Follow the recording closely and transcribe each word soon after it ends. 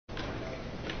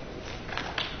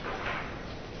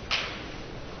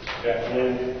Good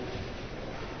afternoon.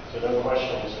 So no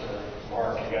questions for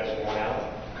Mark. You guys are worn out?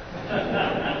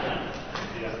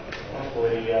 Yeah.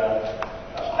 Hopefully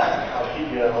I'll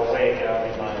keep you awake. That'll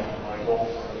be my goal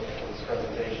for this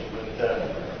presentation.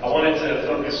 But I wanted to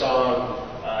focus on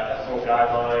effluent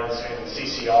guidelines and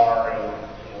CCR and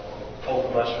coal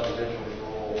combustion residual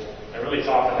rule, and really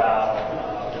talk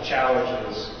about the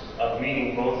challenges of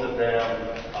meeting both of them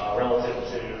relative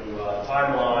to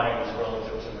timelines,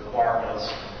 relative to requirements,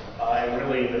 and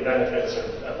really the benefits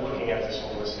of looking at this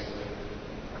holistically.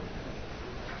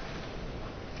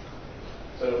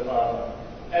 So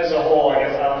as a whole, I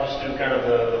guess I'll just do kind of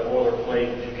the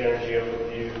boilerplate Duke Energy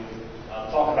overview,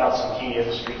 talk about some key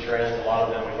industry trends. A lot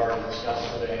of them we've already discussed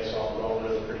today, so I'll go over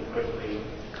those pretty quickly.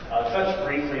 Touch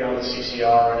briefly on the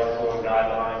CCR and effluent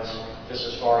guidelines, just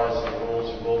as far as the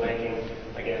rules and rulemaking.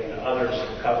 Again, others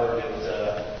have covered it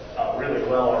really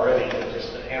well already, but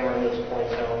just hammering those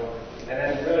points home. And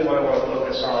then really what I want to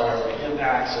focus on are the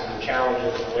impacts and the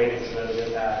challenges related to those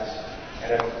impacts,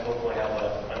 and then hopefully have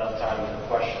enough time for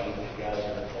questions if you guys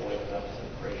are awake enough to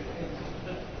raise your hands.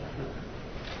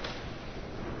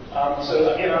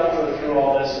 So again, I won't go through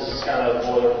all this. This is kind of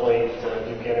boilerplate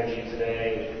Duke Energy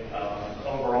today.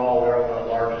 Overall, we're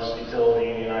the largest utility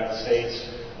in the United States.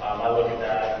 I look at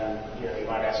that, and you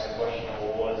might ask the question,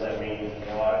 well, what does that mean?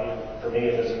 For me,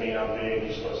 it doesn't mean I'm big.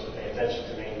 You're supposed to pay attention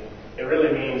to me. It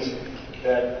really means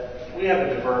that we have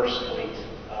a diverse fleet.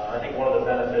 I think one of the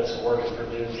benefits of working for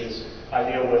Duke is I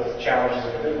deal with challenges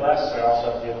in the Midwest. I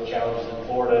also have to deal with challenges in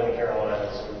Florida and the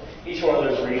Carolinas. And each one of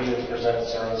those regions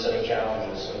presents their own set of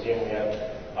challenges. So again, we have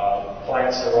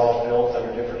plants that are all built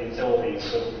under different utilities.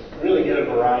 So we really get a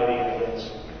variety, and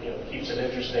again, keeps it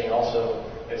interesting. Also,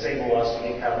 it's able us to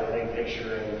get kind of a big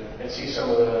picture and see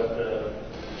some of the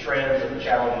trends and the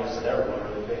challenges that everyone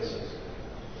really faces.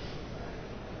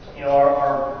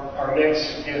 Our mix,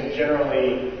 again,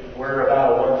 generally, we're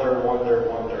about a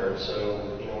one-third. So,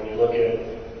 when you look at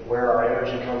where our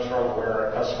energy comes from, where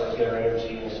our customers get our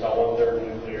energy, it's about one-third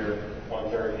nuclear,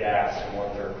 one-third gas, and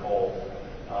one-third coal.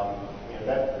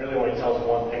 That really only tells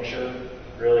one picture.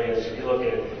 Really, is if you look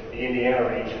at the Indiana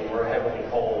region, we're heavily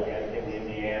coal in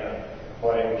Indiana,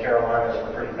 but in the Carolinas,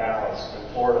 we're pretty balanced.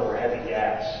 In Florida, we're heavy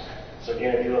gas. So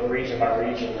again, if you look region by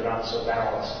region, we're not so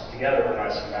balanced. Together, we're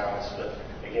nice and balanced, but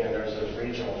again, there's those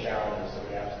regional challenges that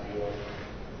we have to deal with.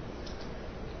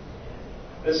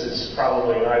 This is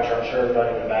probably an eye chart. I'm sure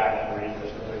everybody in the back can read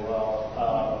this really well.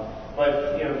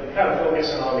 But kind of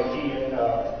focusing on the key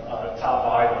top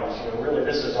items. Really,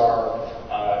 this is our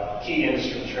key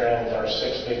industry trends, our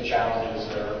 6 big challenges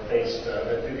that are faced,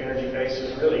 that Duke Energy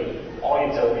faces. Really, all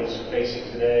utilities are facing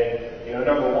today.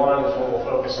 Number one is what we'll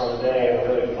focus on today,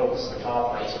 and really the focus of the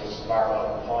conference is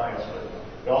environmental compliance. But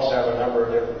we also have a number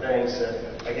of different things that,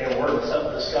 again, we're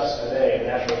discussed today.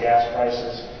 Natural gas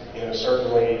prices,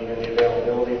 certainly, and the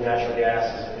availability of natural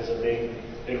gas is a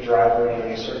big driver.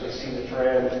 You certainly see the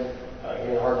trend.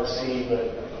 Hard to see, but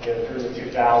through the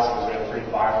 2000s, we had a pretty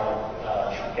violent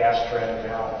gas trend.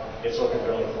 Now it's looking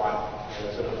really flat.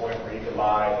 To the point where you can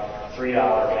buy $3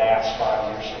 gas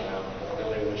 5 years from now.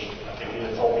 Really, which if you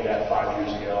had told me that 5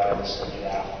 years ago, I would have said,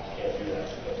 yeah, you can't do that.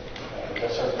 But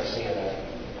we're certainly seeing that.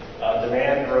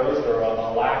 Demand growth, or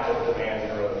a lack of demand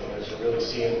growth. So really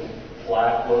seeing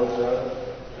flat load growth.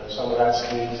 Some of that's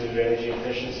due to energy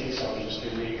efficiency, some just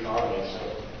due to the economy. So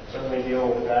certainly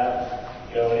dealing with that.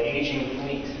 An aging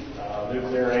fleet,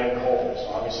 nuclear and coal.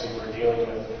 So obviously we're dealing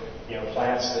with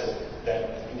plants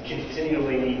that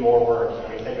continually need more work.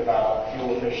 When you think about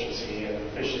fuel efficiency and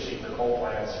efficiency for coal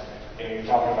plants, you're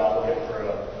talking about looking for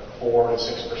a 4 to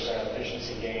 6%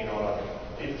 efficiency gain on a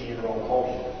 50-year-old coal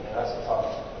unit. That's a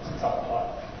tough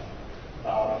spot.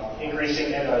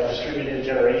 Increasing distributed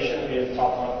generation. We haven't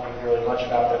talked really much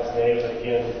about that today, but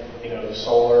again,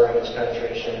 solar and its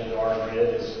penetration into our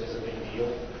grid is a big deal.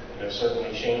 It certainly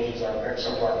changes some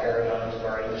of our paradigms of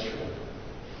our industry.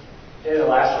 And the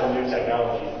last one, new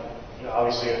technology.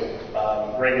 Obviously,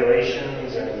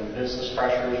 regulations and business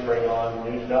pressures bring on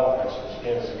new developments, which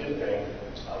again is a good thing,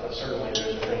 but certainly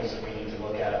there's things that we need to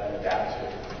look at and adapt to.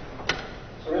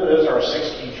 So really, those are our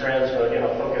 6 key trends, but again,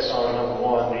 I'll focus on number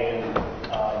 1 being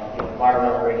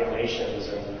environmental regulations,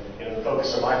 and the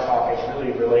focus of my talk is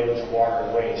really related to water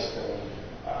and waste. And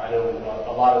I know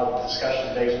a lot of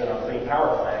discussion today has been on clean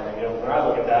power plan, and when I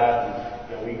look at that,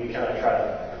 and we kind of try to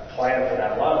plan for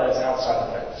that. A lot of that's outside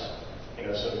the fence.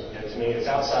 So to me, it's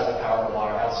outside the power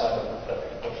line, outside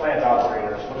the plant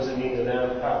operators. What does it mean to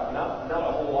them? Not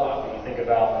a whole lot when you think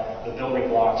about the building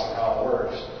blocks and how it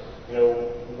works.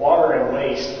 Water and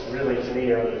waste really, to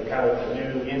me, are kind of the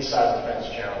new inside the fence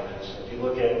challenges. If if you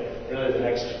look at really the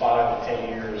next 5 to 10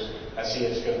 years, I see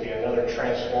it's going to be another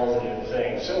transformative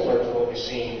thing, similar to what we've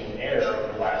seen in air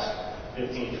over the last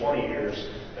 15, 20 years.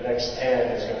 The next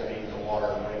 10 is going to be for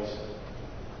water and waste.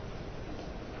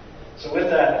 So with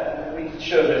that, we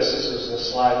show this. This is the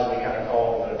slide that we kind of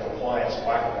call the compliance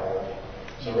whack-a-mole.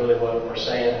 So really what we're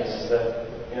saying is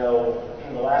that,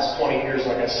 in the last 20 years,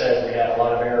 like I said, we had a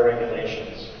lot of air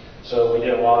regulations. So we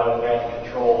did a lot of advanced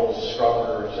controls,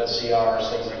 scrubbers, SCRs,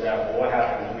 things like that. But what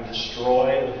happened? Did we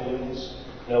destroy the pollutants?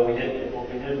 No, we didn't. What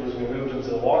we did was we moved them to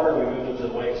the water, we moved them to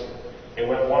the waste. It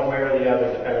went one way or the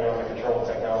other, depending on the control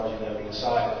technology that we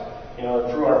decided.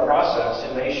 Through our process,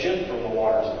 it may shift from the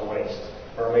water to the waste,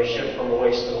 or it may shift from the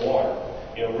waste to the water.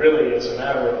 Really, it's a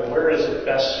matter of where is it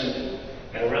best suited.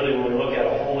 And really, when we look at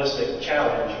a holistic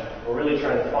challenge, we're really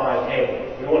trying to find,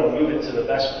 hey, we want to move it to the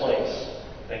best place.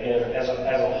 Again, as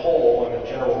a whole, and a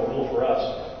general rule for us,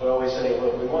 we always say,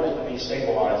 look, we want it to be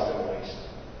stabilized in the waste.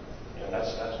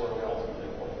 That's where we ultimately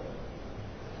want it.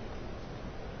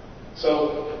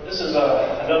 So this is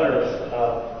another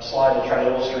slide to try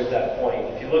to illustrate that point.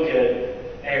 If you look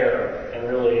at air and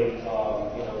really,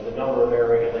 the number of air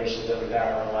regulations that we've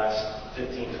had over the last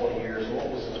 15, 20 years, and what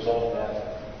was the result of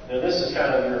that? This is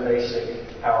kind of your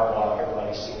basic power block.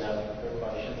 Everybody's seen that.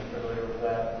 Everybody should be familiar with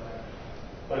that.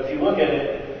 But if you look at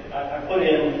it, I put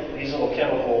in these little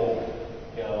chemical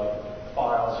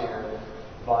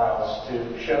vials to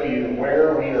show you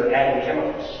where we are adding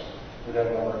chemicals. We've had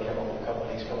a number of chemical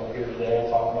companies come up here today and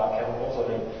talk about chemicals. I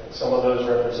think some of those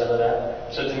represented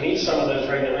that. So to meet some of those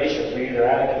regulations, we either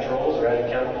added controls or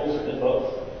added chemicals or did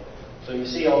both. So you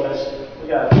see all this. We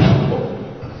got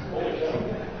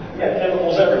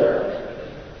chemicals everywhere.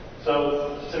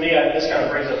 So to me, this kind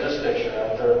of brings up this picture.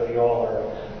 After we all are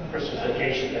Christmas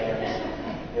vacation fans,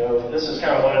 this is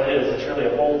kind of what it is. It's really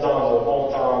a bolt-on to a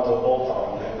bolt-on to a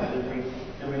bolt-on.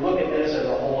 Did we look at this as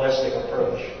a holistic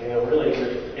approach? Really,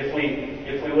 if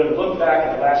we would have looked back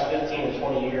at the last 15 to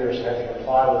 20 years and had to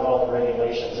comply with all the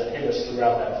regulations that hit us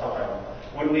throughout that time,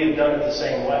 would we have done it the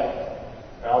same way?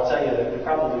 And I'll tell you that we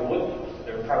probably wouldn't.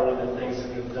 There would probably been things that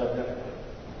we would have done differently.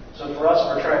 So for us,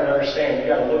 we're trying to understand,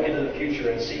 you've got to look into the future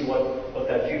and see what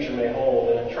that future may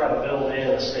hold and then try to build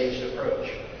in a staged approach.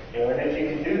 And if you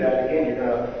can do that, again, you're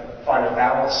going to find a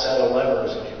balanced set of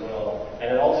levers, if you will,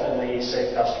 and ultimately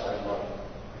save customers money.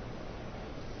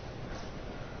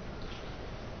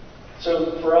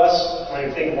 So for us, when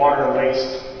you think water and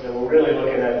waste, we're really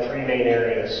looking at 3 main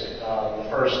areas. The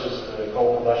first is the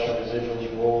coal combustion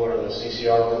residuals rule, or the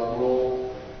CCR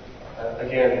rule.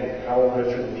 Again, I won't go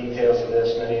through the details of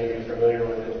this. Many of you are familiar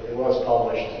with it. It was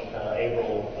published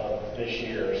April of this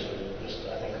year, so just,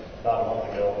 I think, about a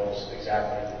month ago, almost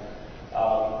exactly.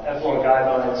 Effluent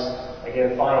guidelines,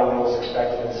 again, final rules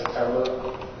expected in September.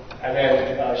 And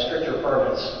then stricter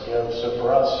permits. So for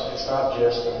us, it's not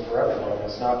just, and for everyone,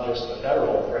 it's not just the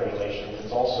federal regulations, it's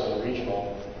also the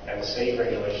regional and the state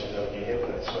regulations that we get hit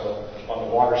with. So on the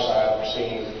water side, we're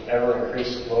seeing ever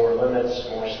increased lower limits,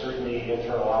 more scrutiny,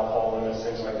 internal alcohol limits,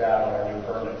 things like that on our new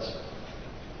permits.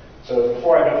 So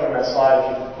before I go through that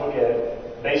slide, if you look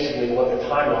at basically what the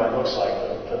timeline looks like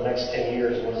for the next 10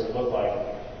 years, what does it look like?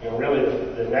 Really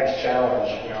the next challenge,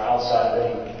 outside of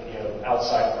any,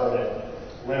 outside permit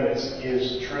limits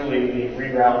is truly the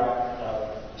reroute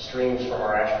streams from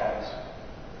our ash ponds.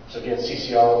 So again,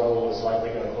 CCR rule is likely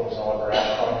going to close all of our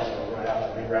ash ponds, and we're going to have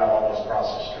to reroute all those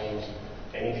process streams.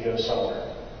 They need to go somewhere.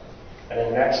 And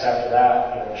then next after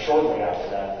that, shortly after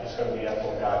that, it's going to be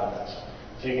effluent guidelines.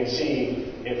 So you can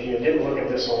see, if you didn't look at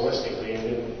this holistically and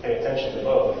didn't pay attention to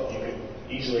both, you could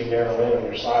easily narrow in on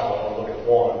your silo and look at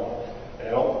one. And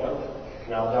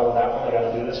now I'm done with that one, I got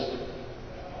to do this one.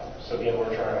 So again, we're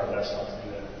trying our best not to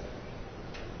do that.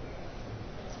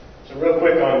 So real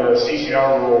quick on the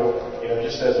CCR rule,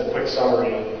 just as a quick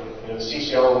summary, the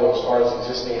CCR rule as far as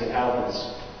existing impoundments,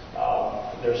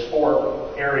 there's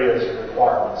 4 areas of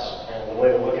requirements. And the way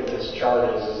to look at this chart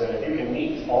is that if you can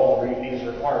meet all of these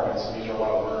requirements, and these are a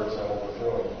lot of words, I won't go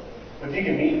through them, but if you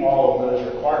can meet all of those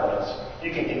requirements, you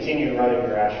can continue running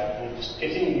your ash, you just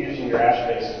continue using your ash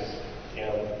bases,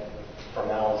 from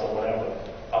now until whenever.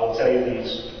 I will tell you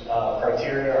these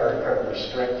criteria are incredibly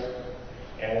strict,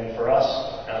 and for us,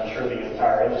 and I'm sure the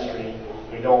entire industry,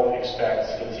 we don't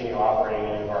expect to continue operating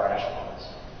any of our ash ponds.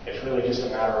 It's really just a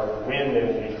matter of when they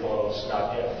will be closed,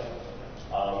 not if.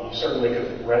 You certainly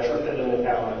could retrofit an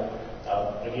impoundment,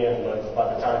 again, but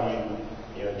by the time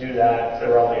you do that,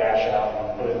 clear all the ash out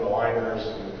and put in the liners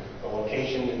and the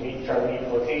location, try to meet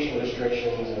location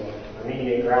restrictions and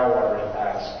remediate groundwater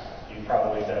impacts, you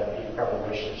probably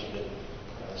wish that you did.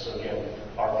 So again,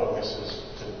 our focus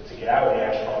is to get out of the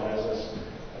ash pond business,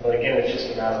 But again, it's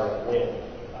just a matter of when.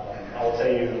 I'll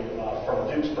tell you, from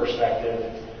Duke's perspective,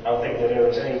 I don't think that there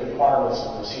was any requirements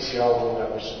in the CCR rule that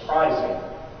were surprising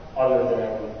other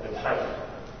than the timing.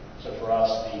 So for us,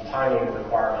 the timing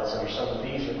requirements under some of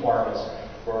these requirements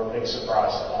were a big surprise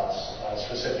to us,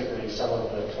 specifically some of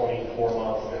the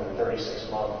 24-month and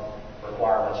 36-month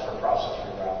requirements for process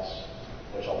routes,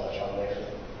 which I'll touch on later.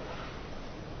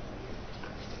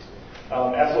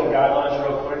 Effluent guidelines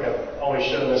real quick. I've always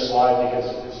shown this slide because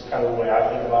it's kind of the way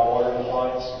I think about water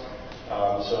compliance.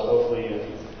 So hopefully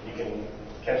you can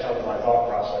catch on to my thought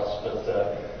process. But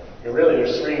really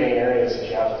there's three main areas that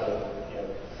you have to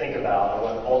think about and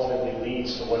what ultimately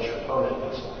leads to what your permit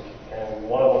looks like. And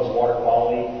one of them is water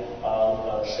quality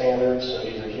standards, so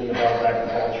either human health,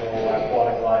 agricultural,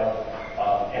 aquatic life,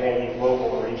 and any local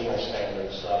or regional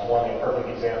standards. One perfect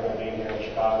example being here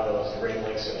in Chicago is the Great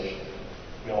Lakes Initiative.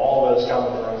 All of those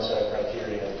come with their own set of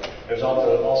criteria. There's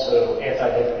also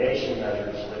anti-degradation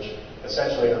measures, which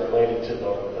essentially are related to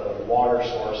the water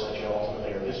source that you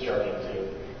ultimately are discharging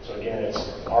to. So again, it's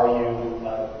are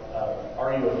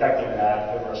you affecting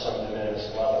that over some diminished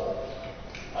level?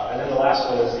 And then the last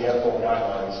one is the effluent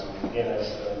guidelines. And again, as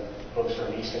the folks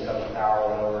from East Kentucky Power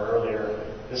went over earlier,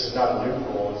 this is not a new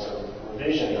rule, it's a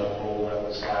revision of a rule that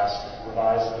was last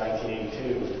revised in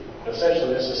 1982. But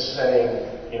essentially this is setting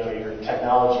your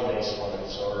technology-based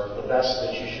limits or the best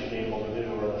that you should be able to do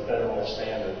or the federal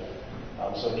standard.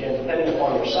 So again, depending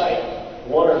upon your site,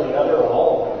 one or the other or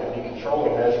all of them could be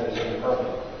controlling measures in your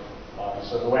permit.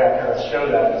 So the way I kind of show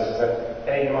that is that,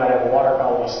 hey, you might have a water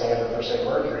quality standard for, say,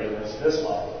 mercury, and it's this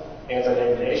level.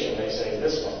 Anti-degradation, they say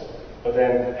this level. But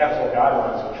then effluent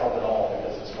guidelines will trump it all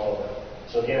because it's lower.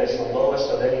 So again, it's the lowest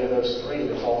of any of those three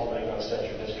that's ultimately going to set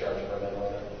your discharge permit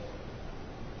limit.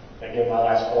 Again, my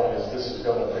last point is this is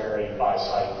going to vary by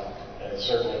site, and it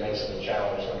certainly makes it a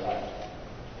challenge sometimes.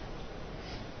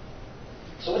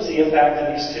 So what's the impact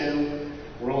of these two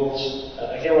rules?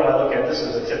 Again, when I look at this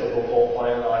is a typical pole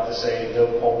plant. I like to say no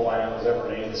pole plant was ever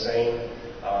made the same.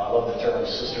 I love the term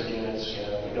sister units.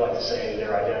 We like to say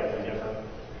they're identically different.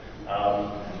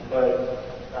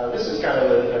 But this is kind of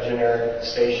a generic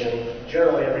station.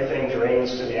 Generally, everything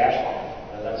drains to the ash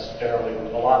pond. And that's generally,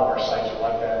 a lot of our sites are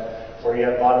like that, where you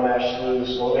have bottom ash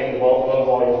sloughs, low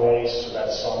volume waste, so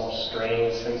that's sumps,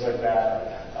 drains, things like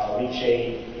that,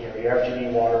 leachate, your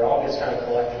FGD water, all gets kind of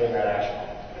collected in that ash pond.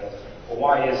 Well,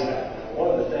 why is that? One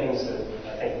of the things that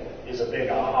I think is a big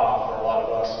aha for a lot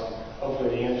of us, and hopefully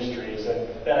the industry, is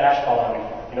that ash pond,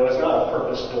 it's not a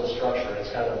purpose-built structure. It's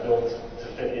kind of built to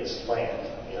fit its land.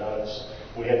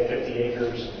 We had 50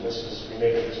 acres, and we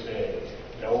made it this big.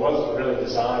 It wasn't really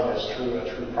designed as a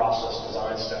true process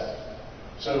design step.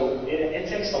 So it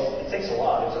takes a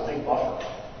lot. It's a big buffer.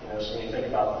 So when you think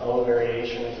about flow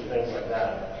variations and things like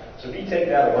that. So if you take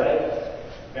that away,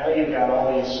 now you've got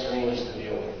all these streams to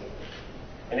deal with.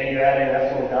 And then you add in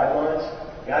effluent guidelines,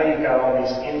 now you've got all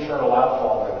these internal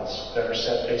outfall limits that are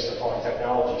set based upon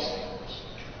technology standards.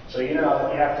 So you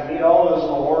have to meet all those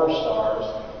little orange stars,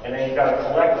 and then you've got to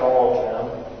collect all of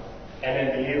them, and then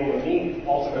be able to meet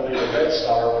ultimately the red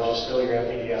star, which is still your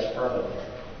MPDS permit.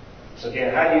 So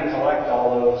again, how do you collect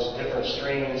all those different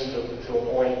streams to a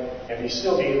point and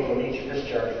still be able to meet your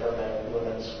discharge permit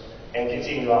limits and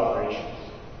continue operations?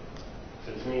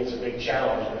 So to me, it's a big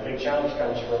challenge. And the big challenge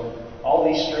comes from all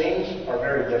these streams are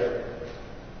very different.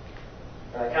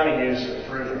 And I kind of use the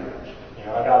fruit range.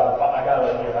 I got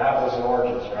apples and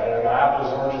oranges, right? I got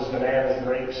apples, oranges, bananas,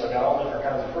 grapes. I got all different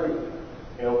kinds of fruit.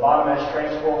 Bottom ash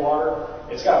transport water,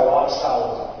 it's got a lot of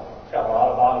solids in it. It's got a lot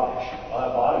of bottom ash. A lot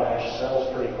of bottom ash settles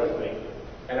pretty quickly.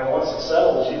 And then once it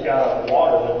settles, you've got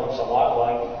water that looks a lot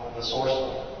like the source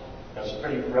water. It's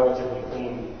pretty relatively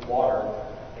clean water.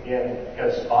 Again,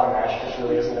 because bottom ash just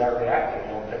really isn't that reactive.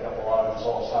 You don't pick up a lot of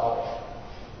dissolved solids.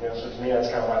 So to me, that's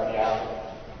kind of like the apple.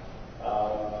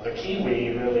 The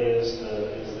kiwi really is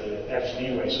the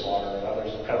FGD wastewater, and others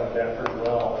have covered that pretty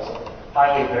well. It's a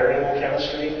highly variable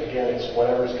chemistry. Again, it's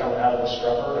whatever's coming out of the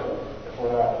scrubber. And if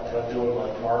we're not doing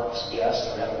what Mark suggests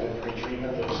and have a good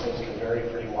pre-treatment, those things can vary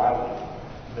pretty widely,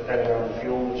 depending on the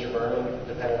fuel that you're burning,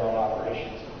 depending on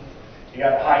operations. You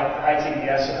got high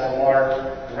TDS in that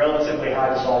water, relatively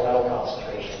high dissolved metal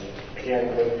concentration.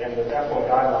 Again, with effluent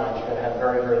guidelines, you're going to have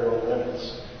very, very low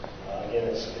limits. Again,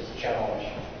 it's a challenge.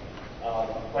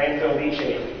 Landfill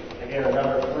leachate, again,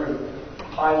 another group,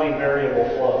 highly variable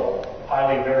flow,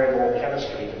 highly variable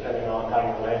chemistry, depending on how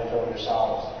you're landfilling your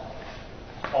solids.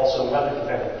 Also, weather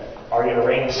dependent. Are you in a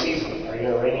rainy season? Are you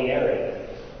in a rainy area?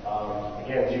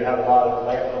 Again, do you have a lot of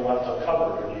landfill left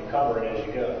uncovered, or do you cover it as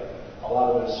you go? A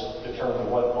lot of this determine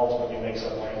what ultimately makes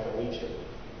up landfill leachate.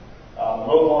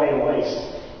 Low volume waste.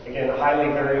 again,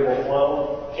 highly variable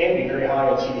flow, can be very high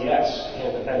in TDS,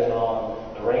 again, depending on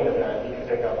the rain event. You can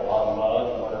pick up a lot of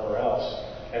mud and whatever else.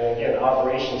 And again,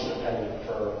 operations dependent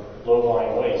for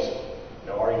low-lying waste. You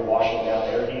know, are you washing down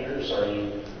air heaters? Are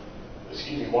you,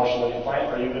 washing the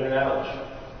plant? Are you in an outage?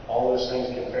 All those things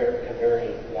can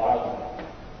vary wildly.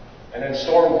 And then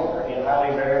stormwater, again,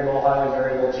 highly variable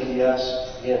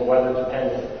TDS, again, weather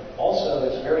dependent. Also,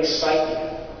 it's very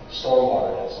site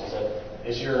stormwater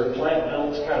is your plant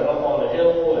built kind of up on a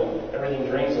hill and everything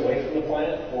drains away from the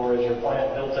plant, or is your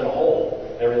plant built in a hole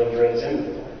and everything drains into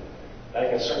the plant? That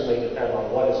can certainly depend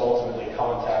on what is ultimately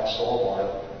contact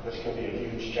stormwater, which can be a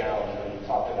huge challenge when you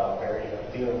talked about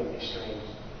dealing with these streams.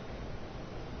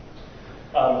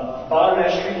 Bottom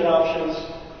mesh treatment options.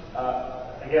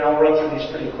 Again, I'll run through these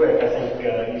pretty quick. I think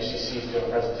UCC is doing a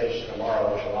presentation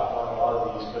tomorrow, which will outline a lot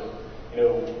of these. But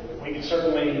we can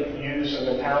certainly use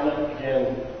an impoundment.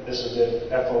 Again, this is the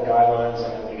effluent guidelines,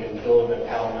 and then we can build an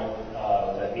impoundment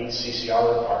that meets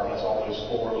CCR requirements, all those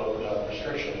 4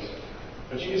 restrictions.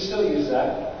 But you can still use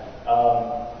that.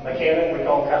 We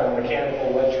call it kind of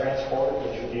mechanical wet transport,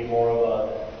 which would be more of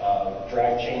a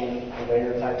drag chain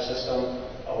conveyor type system,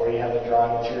 where you have the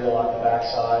dry material on the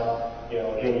backside.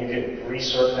 Again, you could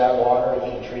recirc that water if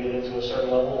you treated it to a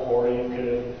certain level, or you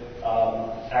could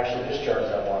actually discharge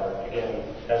that water. Again,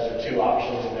 those are 2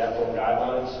 options in the effluent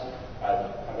guidelines.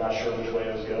 I'm not sure which way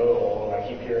those go, although I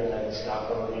keep hearing that it's not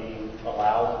going to be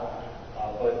allowed.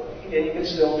 But again, you can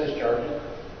still discharge it.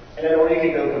 And then, or you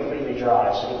can go completely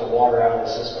dry, so get the water out of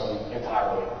the system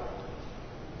entirely.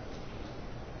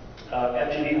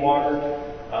 FGD water.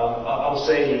 I'll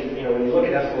say, when you look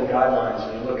at effluent guidelines,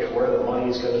 when you look at where the money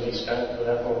is going to be spent with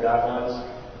effluent guidelines,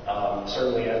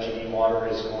 certainly FGD water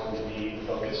is going to be the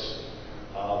focus.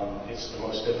 It's the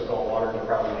most difficult water to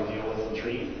probably deal with and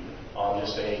treat on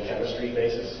just a chemistry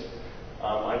basis.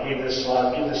 I gave this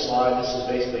slide. This is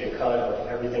basically a cut of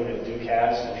everything that Duke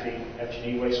has to treat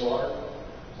FGD wastewater.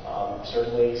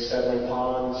 Certainly settling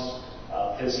ponds,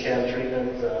 phys-chem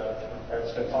treatment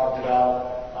that's been talked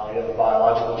about. You have the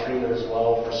biological treatment as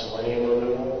well for selenium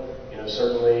removal.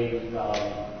 Certainly,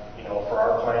 for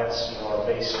our plants, our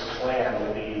base plan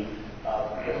would be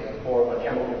more of a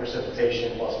chemical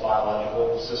precipitation plus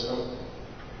biological system.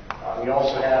 We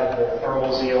also have the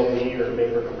thermal ZLD, or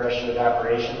vapor compression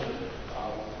evaporation,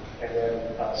 and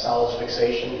then solids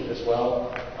fixation as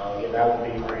well. Again, that would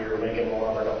be where you're making more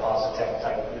of a deposit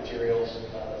type materials,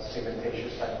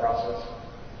 cementitious type process.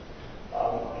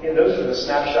 Again, those are the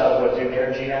snapshot of what Duke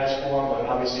Energy has for them. And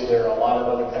obviously, there are a lot of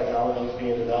other technologies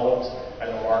being developed. I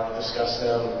know Mark discussed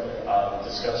them,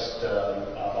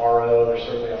 RO. There's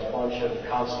certainly a bunch of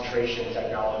concentration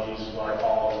technologies, is what I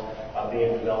call them,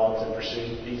 being developed and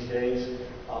pursued these days.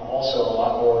 Also, a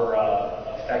lot more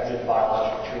effective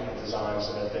biological treatment designs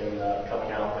that have been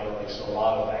coming out lately. So a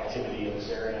lot of activity in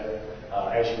this area,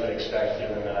 as you would expect,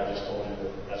 given that I just told you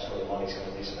that that's where the money's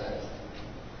going to be spent.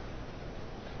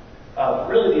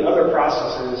 Really, the other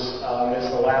processes is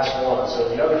the last one. So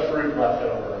the other fruit left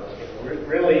over.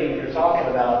 Really, you're talking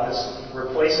about this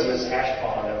replacing this ash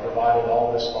pond that provided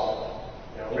all this buffer.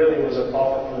 Really, it was a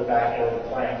buffer for the back end of the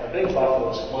plant. The big buffer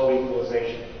was flow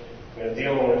equalization.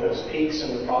 Dealing with those peaks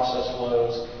in the process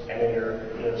flows, and then your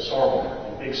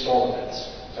stormwater, big storm events.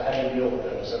 So how do you deal with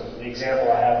those? And the example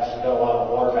I have is we've done a lot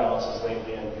of water balances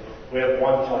lately, and we have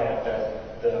one plant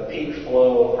that the peak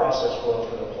flow, process flow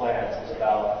for the plant is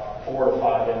about 4 to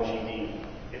 5 MGD.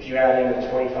 If you add in the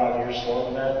 25-year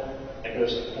storm event, it goes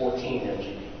to 14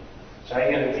 MGD. So how are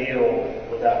you going to deal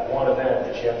with that one event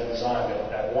that you have to design,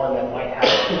 that one that might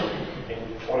happen in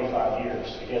 25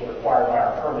 years, again, required by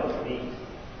our permit to meet?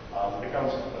 It becomes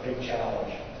a big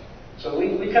challenge. So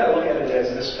we kind of look at it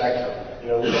as this spectrum. We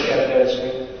look at it as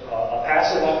a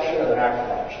passive option and an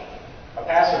active option. A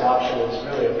passive option is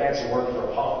really a fancy word for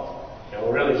a pump.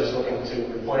 We're really just looking to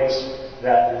replace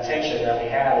that retention that we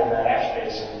had in that ash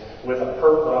basin with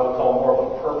what I would call more of a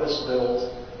purpose-built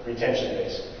retention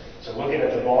basin. So looking at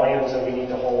the volumes that we need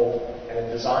to hold and then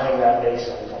designing that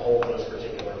basin to hold those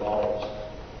particular volumes.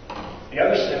 The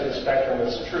other end of the spectrum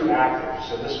is true active.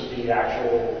 So this would be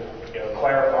actual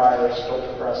clarifiers,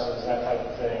 filter presses, that type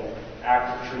of thing,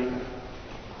 active treatment.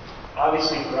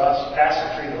 Obviously for us,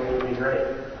 passive treatment would be great.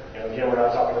 Again, we're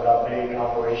not talking about big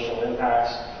operational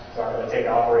impacts. It's not going to take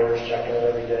operators checking it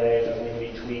every day. It doesn't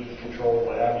need to be tweaked, controlled,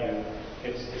 what have you.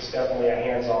 It's definitely a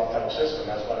hands-off type system.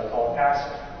 That's why they call it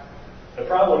passive. The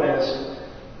problem is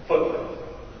footprint.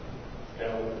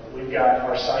 We've got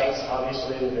our sites,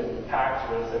 obviously, have been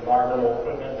packed with environmental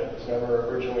equipment that was never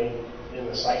originally in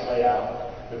the site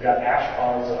layout. We've got ash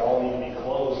ponds that all need to be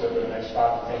closed over the next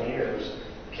 5 to 10 years.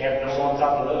 Can't build on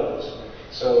top of those.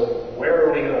 So where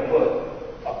are we going to put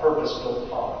a purpose-built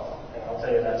pond? And I'll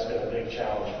tell you, that's been a big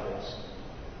challenge for us.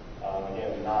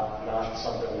 Again, not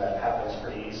something that happens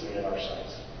pretty easily at our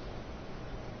sites.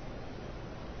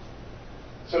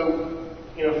 So,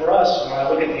 for us, when I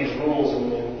look at these rules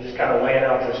and just kind of laying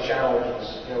out those challenges,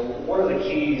 what are the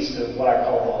keys to what I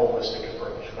call the holistic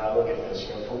approach? When I look at this,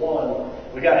 for one,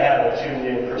 we got to have a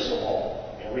tuned-in crystal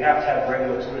ball. We have to have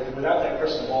regulatory. Without that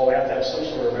crystal ball, we have to have some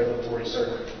sort of regulatory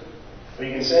certainty. But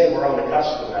you can say we're on the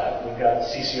cusp of that. We've got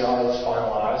CCR that's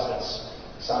finalized. That's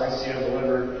signed, sealed,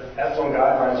 delivered. Effluent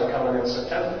guidelines are coming in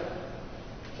September.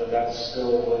 So that's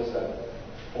still,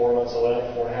 4 months away,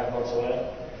 4.5 months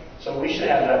away. So we should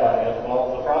have that by then.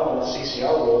 Well, the problem with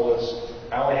CCR rule is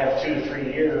I only have 2 to 3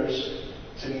 years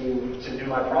to do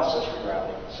my process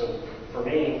rerouting. So for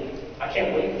me, I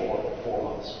can't wait for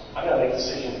 4 months. I've got to make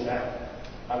decisions now.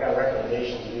 I've got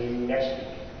recommendations due next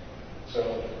week. So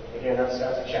again, that's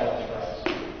a challenge for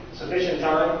us. Sufficient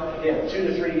time, again, 2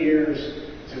 to 3 years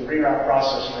to reroute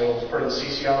process streams per the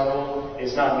CCR rule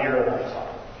is not near enough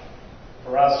time.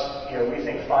 For us, we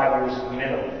think 5 years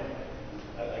minimum.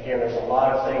 Again, there's a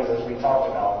lot of things as we talked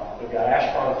about. We've got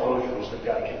ash pond closures. We've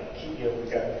got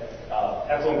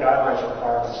effluent guidelines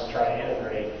requirements to try to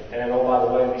integrate. And then, oh, by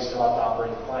the way, we still have to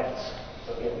operate the plants.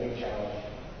 So again, big challenge.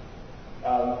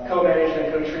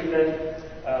 Co-management, co-treatment.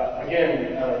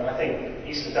 I think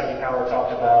East Kentucky Power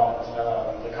talked about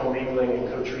the co-mingling and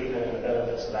co-treatment and the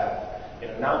benefits of that.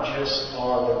 Not just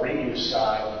on the reuse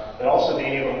side, but also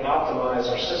being able to optimize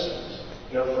our systems.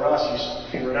 For us,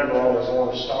 if you remember all those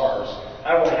orange stars,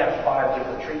 I only have 5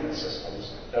 different treatment systems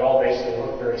that all basically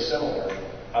look very similar.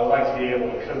 I would like to be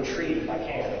able to co-treat if I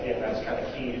can. Again, that's kind of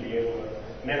key to be able to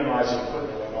minimize the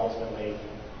equipment and ultimately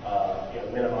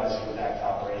minimize the impact to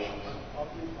operations.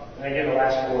 And again, the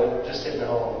last bullet, just hitting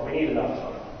home, we need enough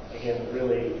time. Again,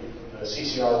 really, the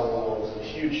CCR rule is a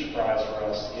huge surprise for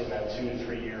us to get in that 2 to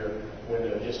 3 year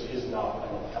window. It just is not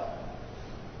enough time.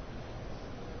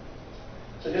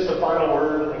 So just a final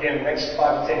word, again, next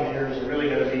 5 to 10 years are really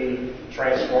going to be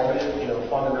transformative,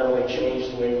 fundamentally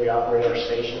change the way we operate our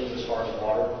stations as far as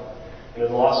water. The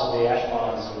loss of the ash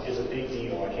ponds is a big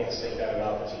deal. I can't state that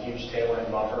enough. It's a huge tail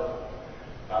end buffer.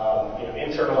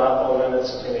 Internal outflow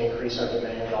limits is going to increase our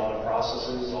demand on the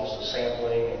processes, also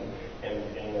sampling, and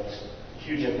it's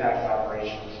huge impact on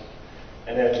operations.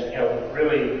 And then,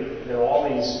 really, all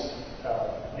these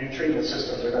new treatment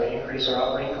systems are going to increase our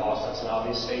operating costs. That's an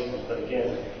obvious statement. But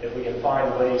again, if we can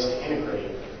find ways to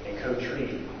integrate and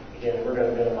co-treat, again, we're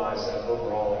going to minimize that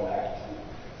overall impact.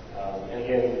 And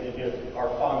again,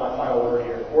 my final word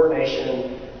here,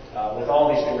 coordination with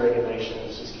all these new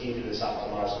regulations is key to this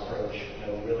optimized approach.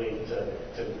 Really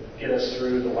to get us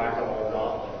through the whack-a-mole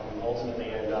gauntlet and ultimately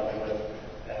end up with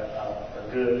a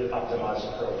good optimized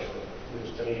approach,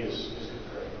 which to me is good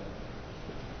for everyone.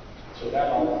 So with that,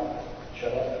 I'll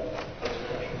shut up and answer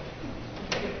questions.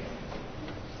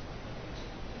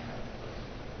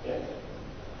 Yeah?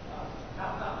 How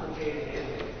complicated is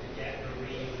it to get the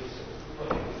reuse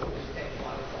equipment? Just take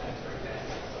water plants, for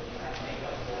example, so you have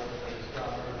makeup boards, there's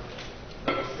scrubber,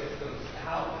 those systems.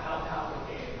 How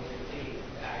complicated would it be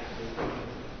to actually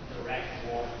direct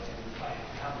water to the plant?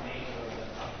 How many of the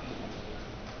upkeep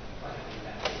plant is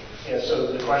that? Yeah,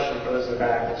 so the question for those in the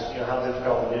back is, how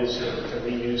difficult it is to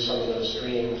reuse some of those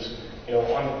streams.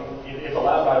 If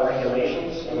allowed by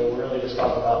regulations, we're really just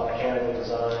talking about mechanical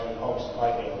design, pumps,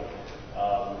 piping,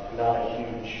 not a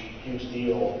huge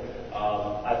deal.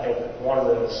 I think one of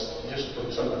those, just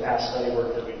from some of the past study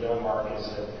work that we've done, Mark, is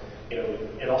that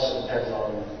it also depends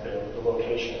on the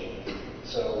location.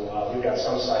 So we've got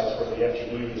some sites where the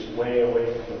FGD is way away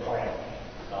from the plant.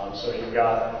 So you've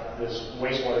got this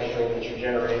wastewater stream that you're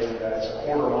generating that's a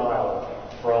quarter mile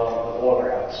from the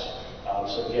boiler house.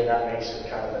 So again, that makes it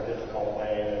kind of a difficult way.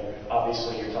 And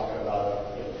obviously, you're talking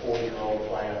about a 40-year-old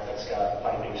plant that's got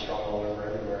piping strung all over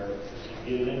everywhere. If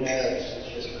you get it in there,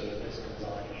 it's just a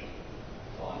design issue.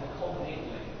 So on the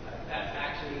co-mingling, that's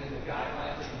actually in the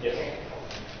guidelines. Yes.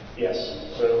 Yes.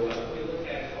 So if we look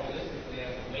at it holistically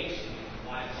as a waste stream,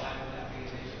 why would that be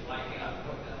an issue? Why can't I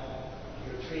put them all?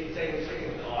 You're treating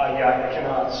it all. Yeah, I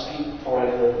cannot speak for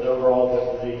the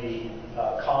overall. The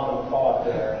common thought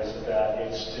there is that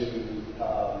it's to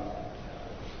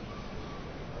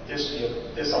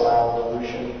disallow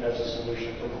dilution as a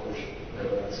solution for pollution.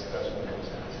 That's what it comes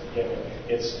down to. Again,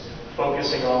 it's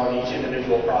focusing on each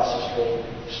individual process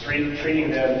stream,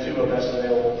 treating them to a best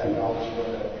available technology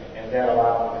limit, and then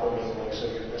allowing co-mingling, so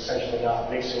you're essentially not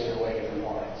mixing your way to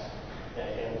compliance.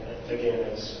 And again,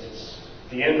 it's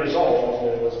the end result,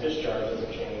 when it was discharged,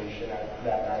 doesn't change in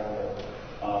that matter.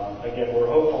 But again, we're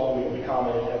hopeful. We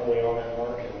commented heavily on that,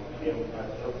 Mark, and I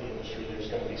hope the industry, there's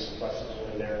going to be some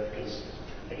flexibility there because,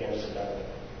 again, it's a benefit.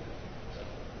 So.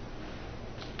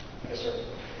 Yes, sir.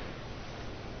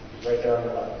 Right there on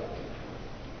the left.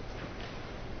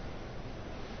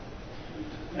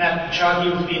 Matt Chalky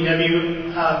with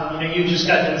BMW. You just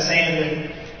got done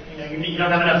saying that you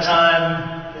don't have enough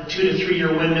time. The 2 to 3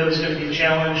 year window is going to be a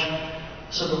challenge.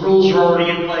 So the rules are already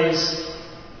in place.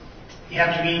 You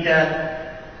have to meet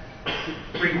that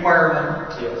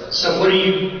requirement. Yes. So what do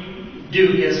you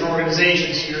do as an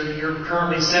organization? So you're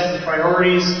currently setting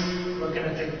priorities, looking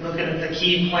at the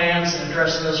key plans and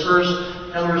addressing those first.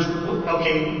 In other words,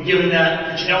 okay, given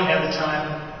that you don't have the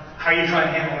time, how are you trying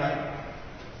to handle that?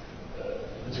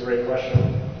 That's a great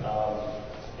question.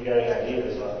 You got any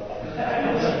ideas?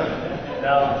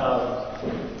 Now,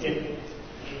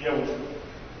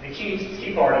 the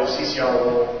key part is CCR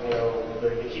rule.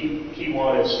 The key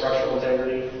one is structural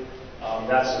integrity.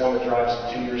 That's the one that drives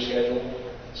the 2 year schedule.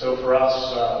 So for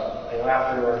us,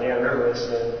 after our Dan River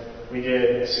incident, we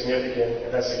did a significant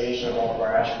investigation of all of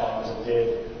our ash ponds and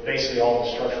did basically all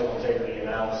the structural integrity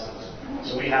analysis.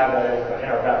 So we have that in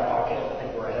our back pocket. I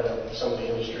think we're ahead of some of the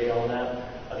industry on that.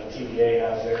 I think TVA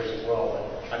has theirs as well, but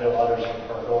I know others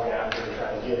are going after and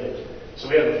trying to get it. So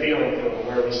we have a feeling for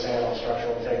where we stand on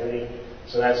structural integrity.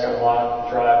 So that's going to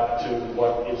drive to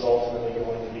what is ultimately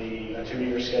going to be a 2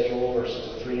 year schedule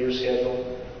versus a 3 year schedule,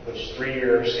 which 3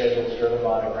 year schedule is driven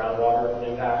by the groundwater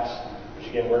impacts, which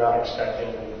again, we're not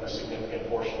expecting a significant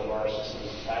portion of our systems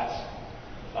to pass.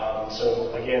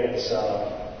 So again, it's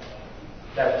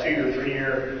that 2 year, 3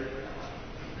 year.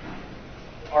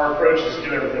 Our approach is to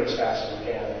do everything as fast as we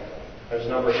can. There's a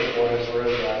number of people in this room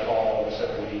that I call almost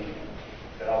every week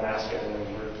that I'm asking, and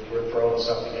we're throwing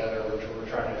stuff together. We're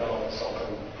trying to come up with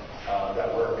something that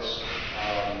works.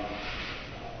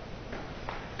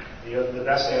 The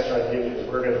best answer I give you is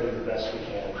we're going to do the best we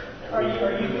can. Are you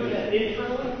doing that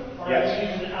internally, or yes. are you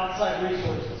using outside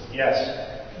resources? Yes.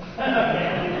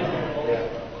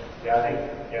 Yeah, I think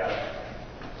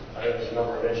there's a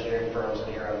number of engineering firms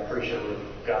in here. I'm pretty sure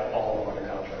we've got all of them under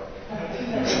contract.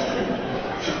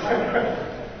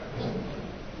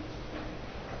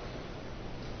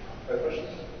 Other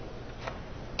questions?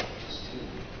 Just two.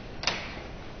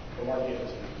 From our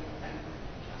views.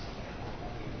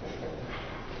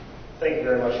 Thank you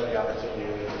very much for the opportunity.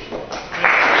 We appreciate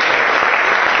it.